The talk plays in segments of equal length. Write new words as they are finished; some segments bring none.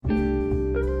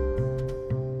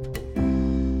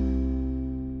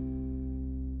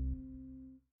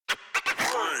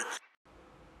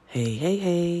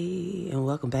Hey, and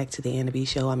welcome back to the Anna B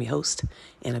Show. I'm your host,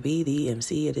 Anna B, the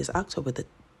MC. It is October the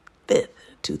 5th,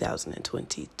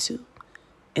 2022,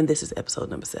 and this is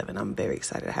episode number 7. I'm very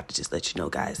excited. I have to just let you know,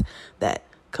 guys, that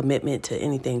commitment to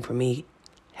anything for me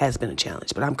has been a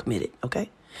challenge, but I'm committed, okay?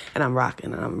 And I'm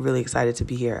rocking, and I'm really excited to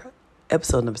be here.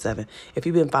 Episode number 7. If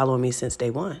you've been following me since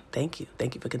day one, thank you.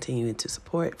 Thank you for continuing to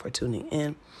support, for tuning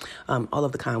in, all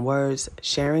of the kind words,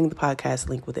 sharing the podcast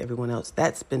link with everyone else.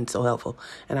 That's been so helpful,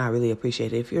 and I really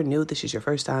appreciate it. If you're new, this is your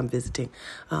first time visiting,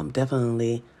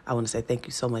 definitely I want to say thank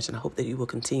you so much, and I hope that you will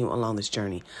continue along this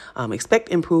journey. Expect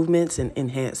improvements and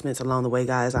enhancements along the way,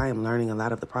 guys. I am learning a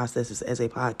lot of the processes as a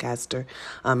podcaster,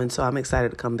 and so I'm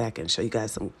excited to come back and show you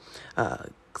guys some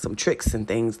tricks and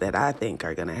things that I think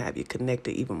are going to have you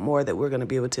connected even more, that we're going to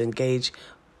be able to engage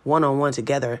one-on-one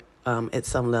together at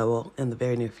some level in the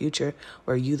very near future,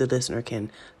 where you, the listener, can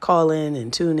call in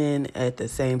and tune in at the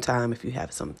same time. If you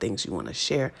have some things you want to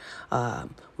share,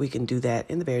 we can do that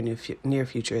in the very near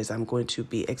future, as I'm going to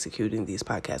be executing these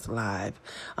podcasts live.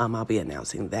 I'll be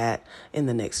announcing that in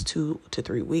the next 2 to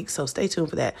 3 weeks, so stay tuned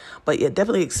for that. But yeah,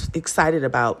 definitely excited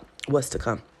about what's to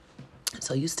come.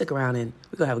 So you stick around and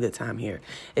we're going to have a good time here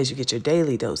as you get your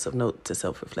daily dose of note to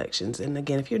self-reflections. And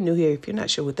again, if you're new here, if you're not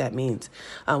sure what that means,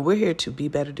 we're here to be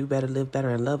better, do better, live better,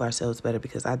 and love ourselves better,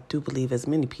 because I do believe, as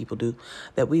many people do,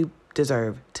 that we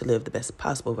deserve to live the best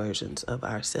possible versions of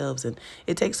ourselves. And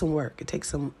it takes some work. It takes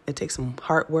some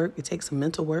heart work. It takes some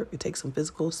mental work. It takes some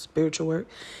physical, spiritual work.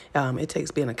 It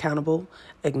takes being accountable,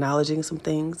 acknowledging some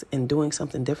things, and doing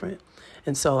something different.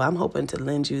 And so I'm hoping to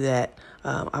lend you that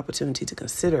opportunity to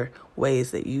consider ways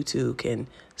that you too can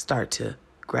start to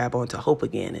grab onto hope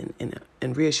again,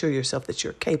 and reassure yourself that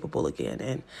you're capable again,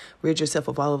 and rid yourself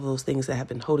of all of those things that have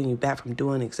been holding you back from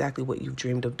doing exactly what you've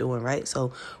dreamed of doing, right?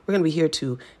 So we're going to be here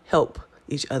to help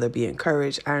each other be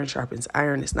encouraged. Iron sharpens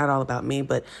iron. It's not all about me,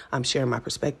 but I'm sharing my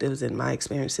perspectives and my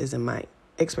experiences and my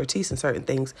expertise in certain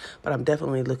things, but I'm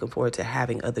definitely looking forward to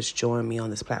having others join me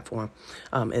on this platform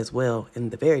as well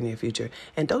in the very near future.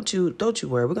 And don't you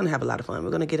worry, we're going to have a lot of fun. We're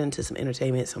going to get into some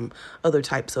entertainment, some other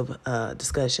types of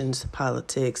discussions,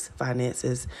 politics,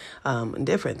 finances, and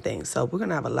different things. So we're going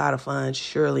to have a lot of fun,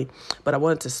 surely. But I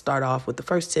wanted to start off with the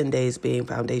first 10 days being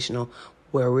foundational,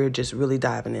 where we're just really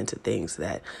diving into things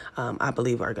that I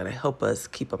believe are going to help us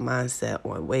keep a mindset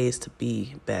on ways to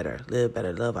be better, live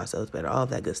better, love ourselves better, all of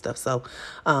that good stuff. So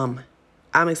I'm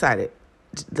excited.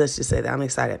 Let's just say that I'm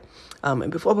excited. And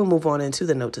before we move on into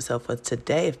the note to self for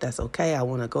today, if that's okay, I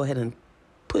want to go ahead and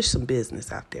push some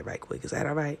business out there right quick. Is that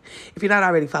all right? If you're not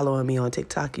already following me on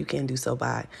TikTok, you can do so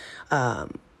by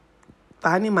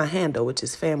finding my handle, which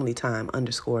is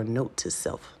FamilyTime_note to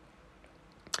self.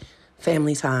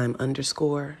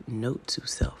 FamilyTime_note to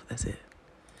self. That's it.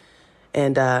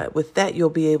 And with that, you'll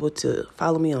be able to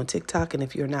follow me on TikTok. And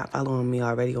if you're not following me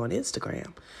already on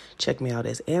Instagram, check me out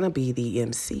as Anna B, the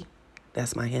MC.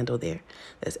 That's my handle there.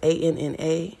 That's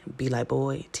ANNA, B like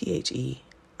boy, THE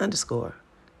 _.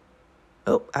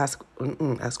 Oh, I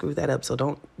screwed that up, so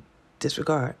don't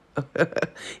disregard.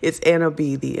 It's Anna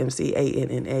B, the MC,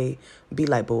 ANNA, B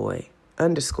like boy,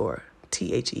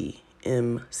 _THE.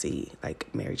 MC, like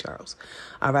Mary Charles.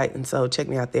 All right, and so check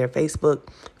me out there. Facebook,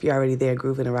 if you're already there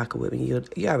grooving and rocking with me, you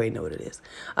already know what it is.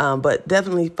 But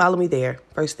definitely follow me there,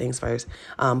 first things first.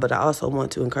 But I also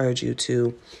want to encourage you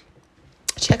to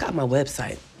check out my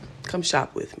website. Come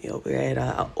shop with me over at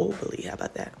Oberly. How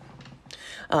about that?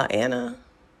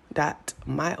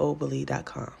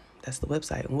 Anna.myoberly.com. That's the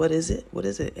website. And what is it? What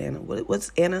is it, Anna?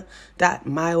 What's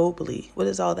Anna.myoberly? What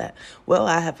is all that? Well,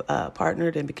 I have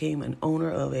partnered and became an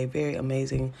owner of a very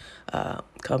amazing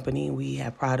company. We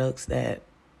have products that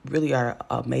really are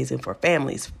amazing for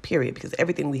families, period, because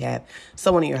everything we have,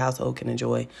 someone in your household can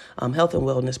enjoy. Health and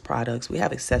wellness products. We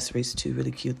have accessories too,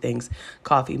 really cute things,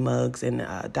 coffee mugs and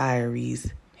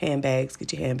diaries, handbags.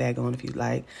 Get your handbag on if you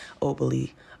like.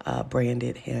 Oberly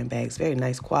branded handbags, very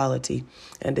nice quality.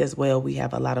 And as well, we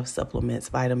have a lot of supplements,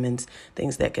 vitamins,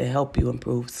 things that can help you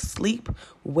improve sleep,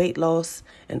 weight loss,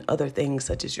 and other things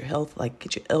such as your health. Like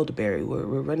get your elderberry.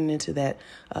 We're running into that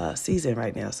season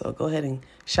right now, so go ahead and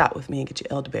shop with me and get your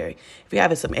elderberry. If you're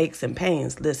having some aches and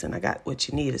pains, listen, I got what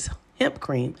you need. Is hemp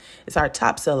cream. It's our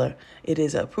top seller. It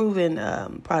is a proven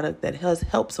product that has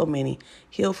helped so many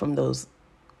heal from those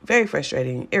very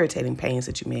frustrating, irritating pains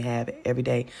that you may have every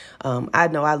day. I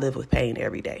know I live with pain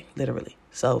every day, literally.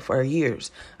 So for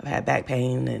years, I've had back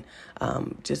pain and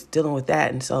just dealing with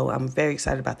that. And so I'm very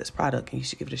excited about this product, and you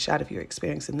should give it a shot if you're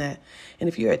experiencing that. And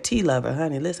if you're a tea lover,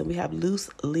 honey, listen, we have loose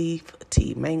leaf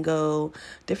tea, mango,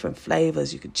 different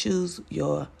flavors. You could choose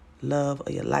your love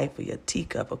of your life or your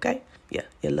teacup, okay? Yeah,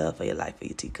 your love for your life or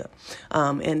your teacup.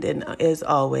 And then, as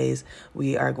always,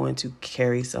 we are going to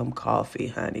carry some coffee,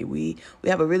 honey. We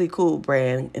have a really cool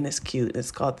brand, and it's cute.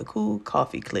 It's called the Cool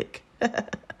Coffee Click.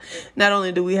 Not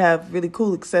only do we have really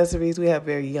cool accessories, we have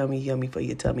very yummy for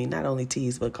your tummy. Not only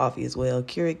teas, but coffee as well.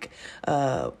 Keurig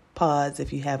pods,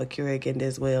 if you have a Keurig, and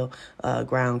as well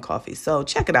ground coffee. So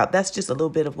check it out. That's just a little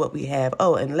bit of what we have.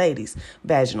 Oh, and ladies,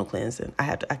 vaginal cleansing.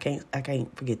 I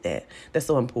can't forget that. That's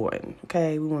so important.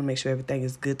 Okay, we want to make sure everything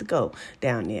is good to go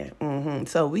down there.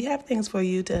 So we have things for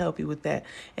you to help you with that.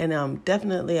 And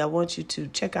definitely, I want you to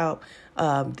check out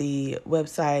the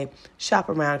website, shop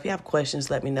around. If you have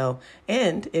questions, let me know.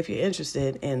 And if you're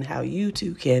interested in how you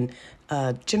too can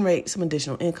generate some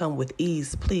additional income with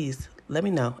ease, please let me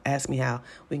know. Ask me how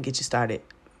we can get you started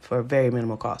for a very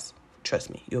minimal cost. Trust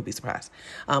me, you'll be surprised.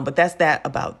 But that's that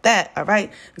about that. All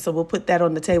right. And so we'll put that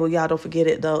on the table. Y'all don't forget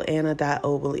it though.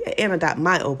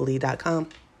 Anna.myoberly.com.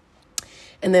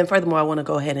 And then furthermore, I want to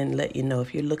go ahead and let you know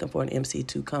if you're looking for an MC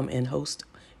to come and host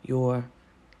your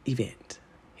event.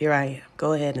 Here I am.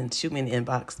 Go ahead and shoot me an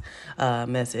inbox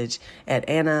message at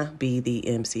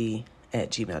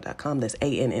annabthemc@gmail.com. That's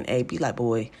ANNA, B like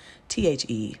boy,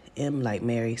 THEM like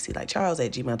Mary, C like Charles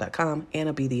 @gmail.com.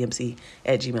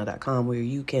 annabthemc@gmail.com, where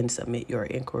you can submit your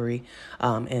inquiry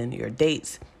and your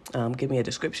dates. Give me a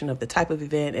description of the type of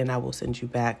event, and I will send you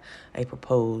back a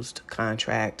proposed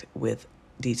contract with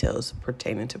details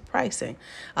pertaining to pricing.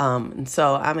 And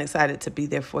so I'm excited to be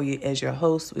there for you as your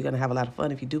host. We're going to have a lot of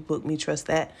fun. If you do book me, trust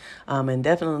that. And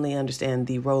definitely understand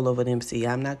the role of an MC.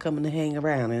 I'm not coming to hang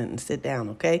around and sit down,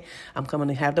 okay? I'm coming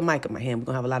to have the mic in my hand. We're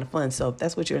going to have a lot of fun. So if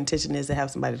that's what your intention is, to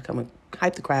have somebody to come and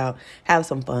hype the crowd, have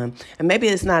some fun. And maybe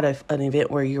it's not an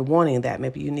event where you're wanting that.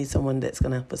 Maybe you need someone that's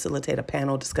going to facilitate a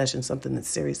panel discussion, something that's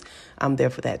serious. I'm there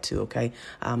for that too, okay?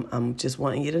 I'm just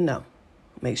wanting you to know.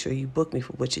 Make sure you book me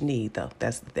for what you need, though.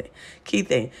 That's the thing. Key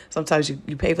thing. Sometimes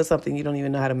you pay for something, you don't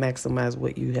even know how to maximize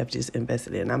what you have just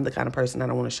invested in. I'm the kind of person, I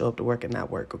don't want to show up to work and not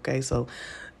work, okay? So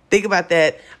think about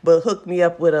that, but hook me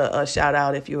up with a shout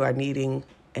out if you are needing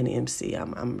an MC.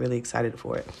 I'm really excited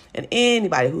for it. And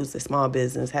anybody who's a small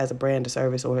business, has a brand or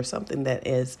service or something that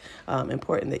is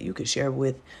important that you could share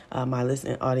with my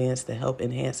listening audience to help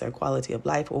enhance their quality of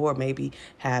life, or maybe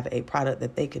have a product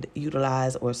that they could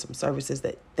utilize or some services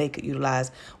that they could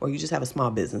utilize, or you just have a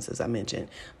small business, as I mentioned,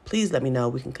 please let me know.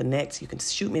 We can connect. You can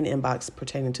shoot me an inbox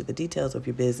pertaining to the details of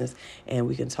your business, and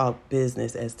we can talk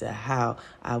business as to how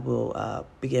I will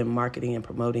begin marketing and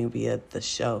promoting via the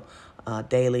show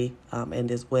daily, and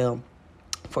as well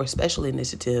for special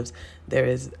initiatives. There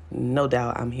is no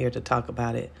doubt I'm here to talk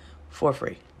about it for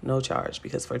free, no charge,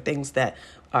 because for things that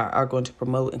are going to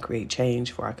promote and create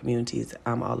change for our communities,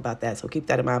 I'm all about that. So keep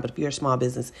that in mind. But if you're a small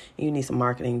business and you need some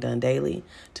marketing done daily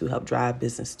to help drive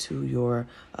business to your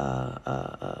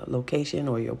location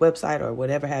or your website or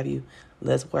whatever have you,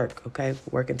 let's work, okay?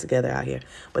 Working together out here.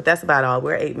 But that's about all.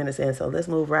 We're 8 minutes in, so let's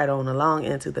move right on along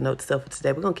into the note to self for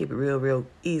today. We're going to keep it real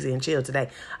easy and chill today.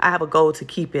 I have a goal to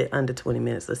keep it under 20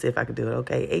 minutes. Let's see if I can do it,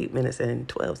 okay? 8 minutes and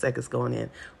 12 seconds going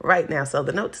in right now. So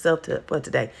the note to self for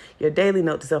today, your daily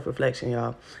note to self-reflection,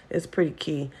 y'all, is pretty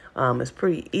key. It's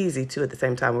pretty easy, too, at the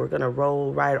same time. We're going to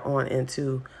roll right on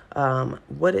into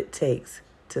what it takes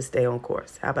to stay on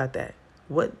course. How about that?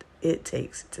 What it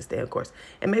takes to stay on course.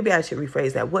 And maybe I should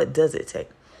rephrase that. What does it take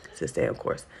to stay on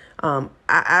course?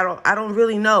 I don't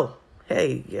really know.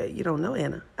 Hey, yeah, you don't know,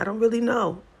 Anna. I don't really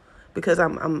know, because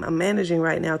I'm managing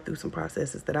right now through some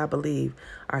processes that I believe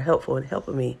are helpful in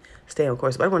helping me stay on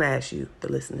course. But I want to ask you,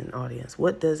 the listening audience,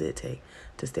 what does it take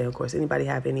to stay on course? Anybody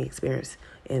have any experience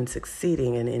in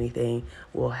succeeding in anything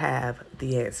will have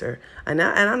the answer. And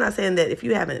I'm not saying that if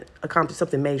you haven't accomplished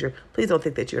something major, please don't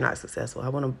think that you're not successful. I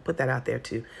want to put that out there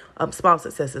too. Small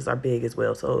successes are big as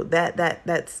well. So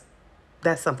that's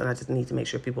something I just need to make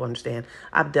sure people understand.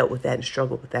 I've dealt with that and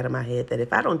struggled with that in my head, that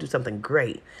if I don't do something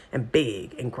great and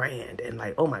big and grand and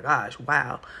like, oh my gosh,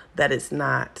 wow, that it's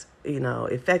not,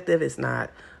 effective. It's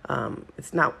not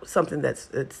something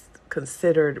it's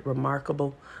considered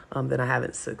remarkable, then I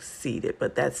haven't succeeded.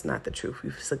 But that's not the truth.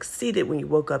 You've succeeded when you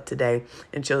woke up today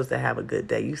and chose to have a good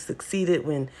day. You succeeded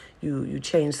when you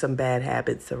changed some bad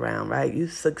habits around, right? You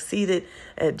succeeded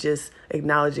at just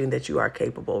acknowledging that you are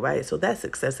capable, right? So that's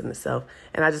success in itself.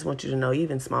 And I just want you to know,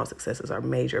 even small successes are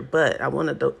major. But I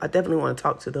definitely want to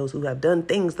talk to those who have done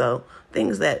things, though,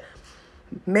 things that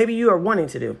maybe you are wanting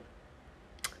to do.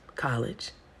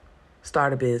 College,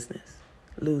 start a business,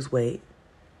 lose weight,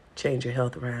 change your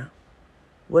health around.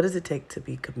 What does it take to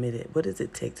be committed? What does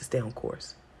it take to stay on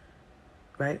course?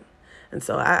 Right? And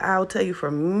so I'll tell you,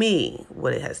 for me,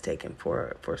 what it has taken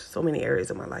for so many areas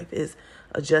of my life is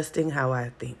adjusting how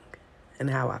I think and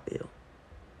how I feel.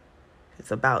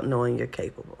 It's about knowing you're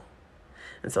capable.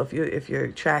 And so if you're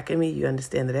tracking me, you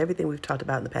understand that everything we've talked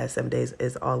about in the past 7 days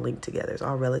is all linked together. It's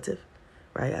all relative,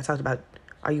 right? I talked about,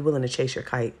 are you willing to chase your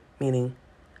kite? Meaning,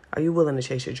 are you willing to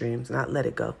chase your dreams, not let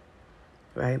it go,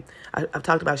 right? I've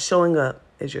talked about showing up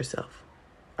as yourself.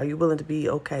 Are you willing to be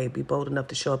okay, be bold enough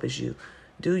to show up as you?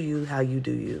 Do you how you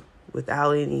do you,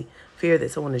 without any fear that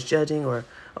someone is judging,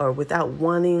 or without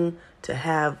wanting to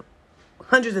have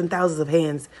hundreds and thousands of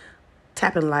hands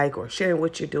tapping like or sharing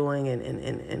what you're doing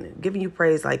and giving you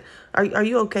praise. Like, are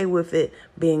you okay with it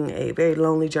being a very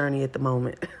lonely journey at the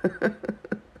moment?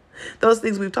 Those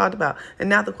things we've talked about. And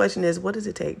now the question is, what does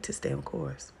it take to stay on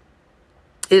course?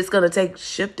 It's going to take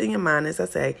shifting your mind, as I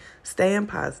say, staying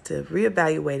positive,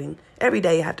 reevaluating. Every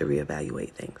day you have to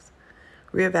reevaluate things.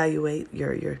 Reevaluate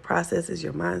your processes,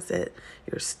 your mindset,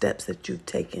 your steps that you've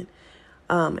taken.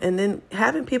 And then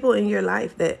having people in your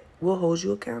life that will hold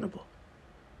you accountable.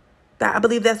 I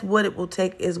believe that's what it will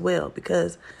take as well,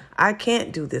 because I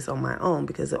can't do this on my own,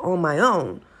 because on my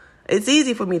own, it's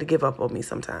easy for me to give up on me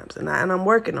sometimes. And I'm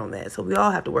working on that. So we all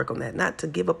have to work on that, not to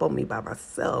give up on me by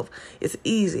myself. It's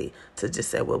easy to just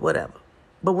say, well, whatever.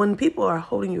 But when people are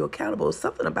holding you accountable, it's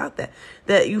something about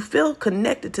that you feel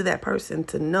connected to that person,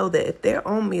 to know that if they're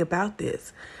on me about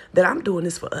this, that I'm doing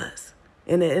this for us.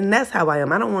 And that's how I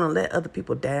am. I don't want to let other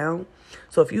people down.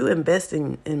 So if you invest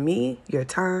in me, your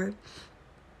time,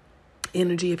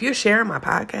 energy, if you're sharing my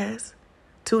podcast,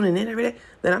 tuning in every day,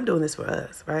 then I'm doing this for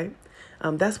us, right?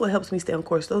 That's what helps me stay on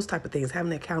course. Those type of things,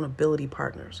 having accountability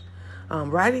partners,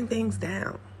 writing things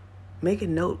down,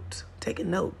 making notes,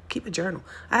 taking note, keep a journal.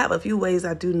 I have a few ways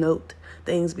I do note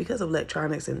things because of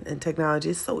electronics and technology.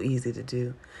 It's so easy to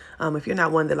do. If you're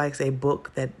not one that likes a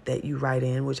book that you write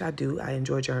in, which I do, I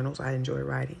enjoy journals. I enjoy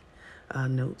writing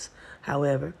notes.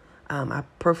 However, I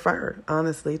prefer,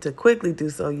 honestly, to quickly do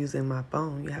so using my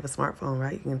phone. You have a smartphone,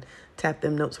 right? You can tap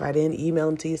them notes right in, email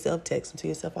them to yourself, text them to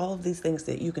yourself, all of these things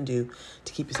that you can do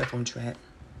to keep yourself on track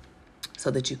so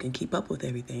that you can keep up with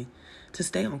everything, to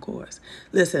stay on course.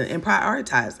 Listen, and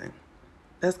prioritizing,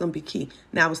 that's going to be key.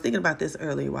 Now, I was thinking about this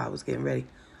earlier while I was getting ready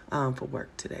for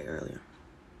work today earlier.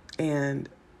 And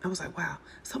I was like, wow,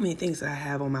 so many things that I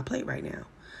have on my plate right now.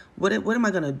 What am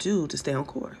I going to do to stay on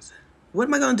course? What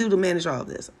am I going to do to manage all of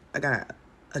this? I got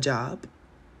a job.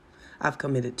 I've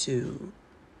committed to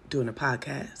doing a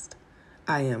podcast.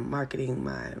 I am marketing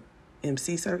my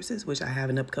MC services, which I have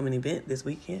an upcoming event this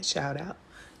weekend. Shout out.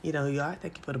 You know who you are.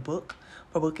 Thank you for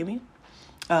booking me.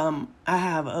 I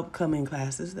have upcoming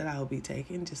classes that I will be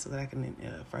taking just so that I can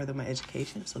further my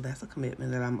education. So that's a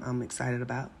commitment that I'm excited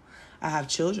about. I have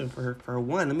children for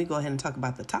one. Let me go ahead and talk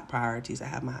about the top priorities. I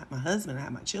have my husband. I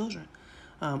have my children.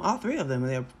 All three of them,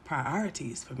 they're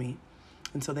priorities for me.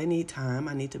 And so they need time.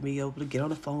 I need to be able to get on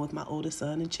the phone with my oldest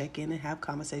son and check in and have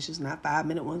conversations, not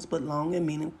 5-minute ones, but long and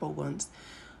meaningful ones.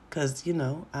 Because,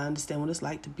 I understand what it's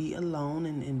like to be alone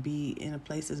and be in a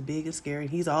place as big and scary.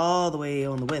 He's all the way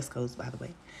on the West Coast, by the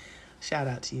way. Shout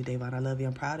out to you, Davon. I love you.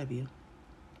 I'm proud of you.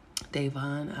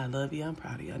 Davon, I love you. I'm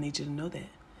proud of you. I need you to know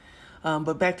that.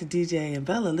 But back to DJ and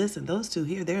Bella, listen, those two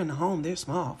here, they're in the home. They're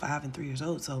small, 5 and 3 years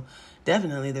old. So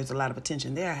definitely there's a lot of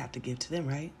attention there I have to give to them,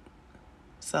 right?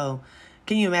 So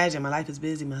can you imagine? My life is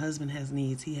busy. My husband has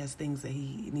needs. He has things that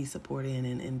he needs support in,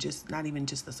 and just not even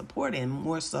just the support in,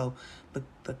 more so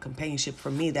the companionship. For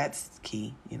me, that's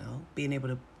key, being able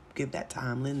to give that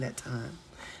time, lend that time.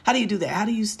 How do you do that? How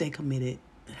do you stay committed?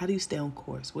 How do you stay on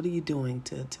course? What are you doing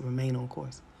to remain on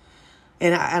course?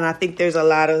 And I think there's a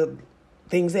lot of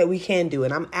things that we can do.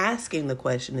 And I'm asking the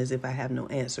question as if I have no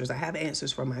answers. I have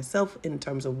answers for myself in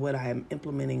terms of what I am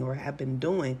implementing or have been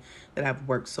doing that I've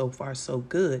worked so far so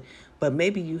good. But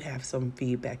maybe you have some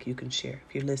feedback you can share.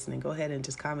 If you're listening, go ahead and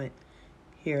just comment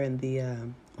here in the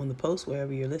on the post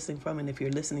wherever you're listening from. And if you're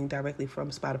listening directly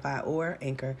from Spotify or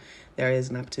Anchor, there is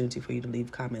an opportunity for you to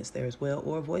leave comments there as well,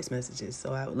 or voice messages.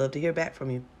 So I would love to hear back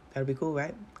from you. That'd be cool,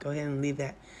 right? Go ahead and leave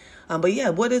that. But yeah,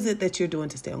 what is it that you're doing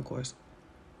to stay on course?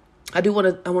 I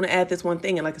want to add this one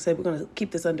thing. And like I said, we're going to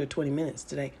keep this under 20 minutes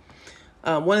today.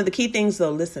 One of the key things,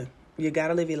 though, listen, you got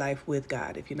to live your life with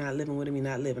God. If you're not living with him, you're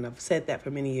not living. I've said that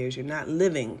for many years. You're not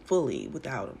living fully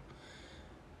without him.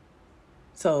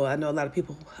 So I know a lot of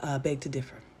people beg to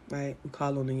differ, right? We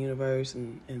call on the universe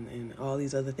and all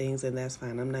these other things, and that's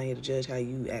fine. I'm not here to judge how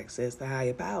you access the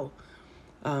higher power.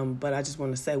 But I just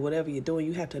want to say, whatever you're doing,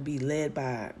 you have to be led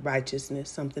by righteousness,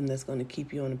 something that's going to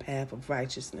keep you on the path of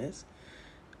righteousness.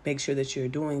 Make sure that you're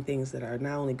doing things that are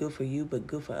not only good for you, but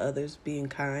good for others, being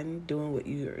kind, doing what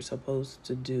you are supposed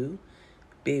to do,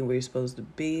 being where you're supposed to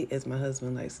be, as my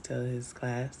husband likes to tell his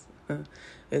class.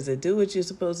 Is it do what you're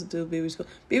supposed to do, be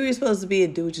where you're supposed to be,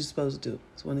 and do what you're supposed to do.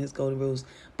 It's one of his golden rules.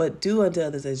 But do unto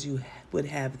others as you would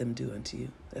have them do unto you.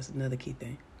 That's another key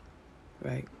thing,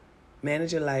 right?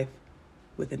 Manage your life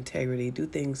with integrity. Do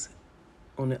things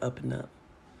on the up and up.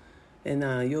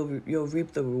 And you'll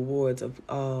reap the rewards of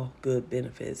all good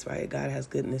benefits, right? God has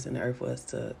goodness in the earth for us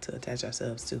to attach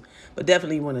ourselves to. But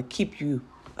definitely want to keep you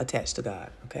attached to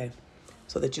God, okay?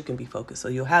 So that you can be focused. So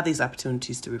you'll have these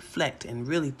opportunities to reflect and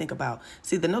really think about.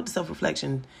 See, the note to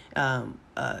self-reflection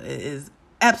is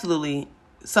absolutely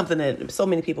something that so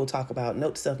many people talk about.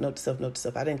 Note to self, note to self, note to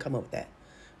self. I didn't come up with that,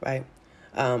 right?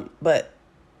 But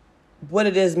what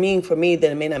it does mean for me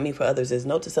that it may not mean for others is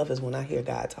note to self is when I hear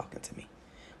God talking to me.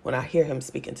 When I hear him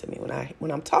speaking to me. When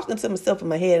I'm talking to myself in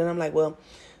my head and I'm like, well,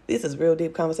 this is real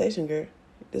deep conversation, girl.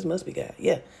 This must be God.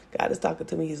 Yeah, God is talking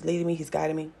to me. He's leading me. He's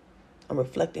guiding me. I'm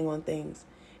reflecting on things,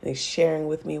 and he's sharing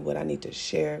with me what I need to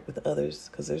share with others,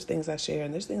 because there's things I share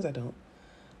and there's things I don't.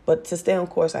 But to stay on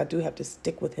course, I do have to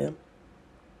stick with him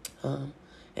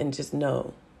and just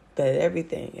know that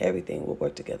everything will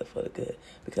work together for the good,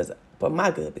 for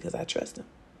my good, because I trust him.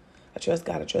 I trust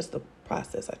God. I trust the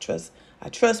process. I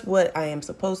trust what I am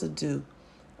supposed to do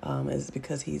is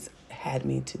because he's had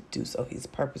me to do so. He's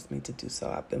purposed me to do so.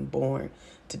 I've been born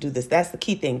to do this. That's the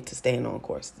key thing to staying on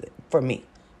course for me.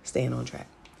 Staying on track.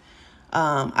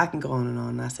 I can go on and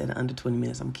on. I said under 20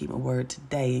 minutes. I'm going to keep my word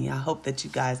today. And I hope that you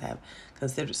guys have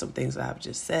considered some things that I've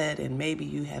just said. And maybe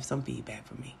you have some feedback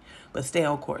from me. But stay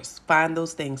on course. Find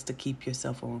those things to keep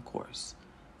yourself on course.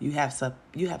 You have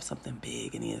something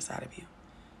big in the inside of you.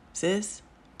 Sis,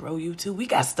 bro, you too. We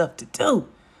got stuff to do.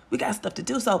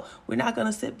 So we're not going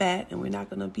to sit back and we're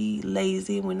not going to be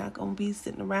lazy. And we're not going to be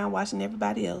sitting around watching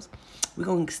everybody else. We're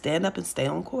going to stand up and stay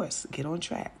on course. Get on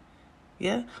track.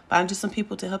 Yeah, find you some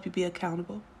people to help you be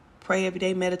accountable. Pray every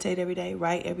day, meditate every day,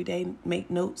 write every day,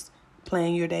 make notes,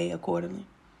 plan your day accordingly.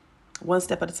 One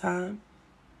step at a time.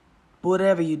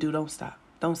 Whatever you do, don't stop.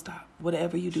 Don't stop.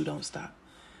 Whatever you do, don't stop.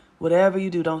 Whatever you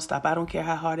do, don't stop. I don't care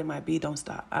how hard it might be, don't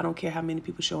stop. I don't care how many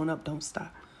people showing up, don't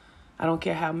stop. I don't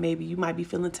care how maybe you might be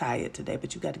feeling tired today,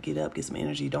 but you got to get up, get some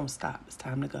energy, don't stop. It's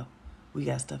time to go. We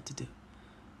got stuff to do.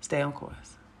 Stay on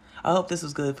course. I hope this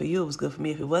was good for you. It was good for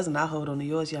me. If it wasn't, I'll hold on to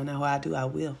yours. Y'all know how I do. I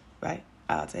will, right?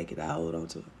 I'll take it. I'll hold on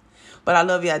to it. But I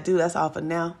love you. I do. That's all for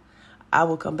now. I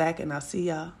will come back and I'll see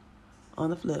y'all on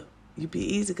the flip. You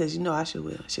be easy because you know I sure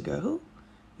will. It's your girl who?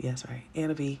 Yes, right.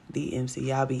 Anna B, the MC.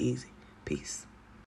 Y'all be easy. Peace.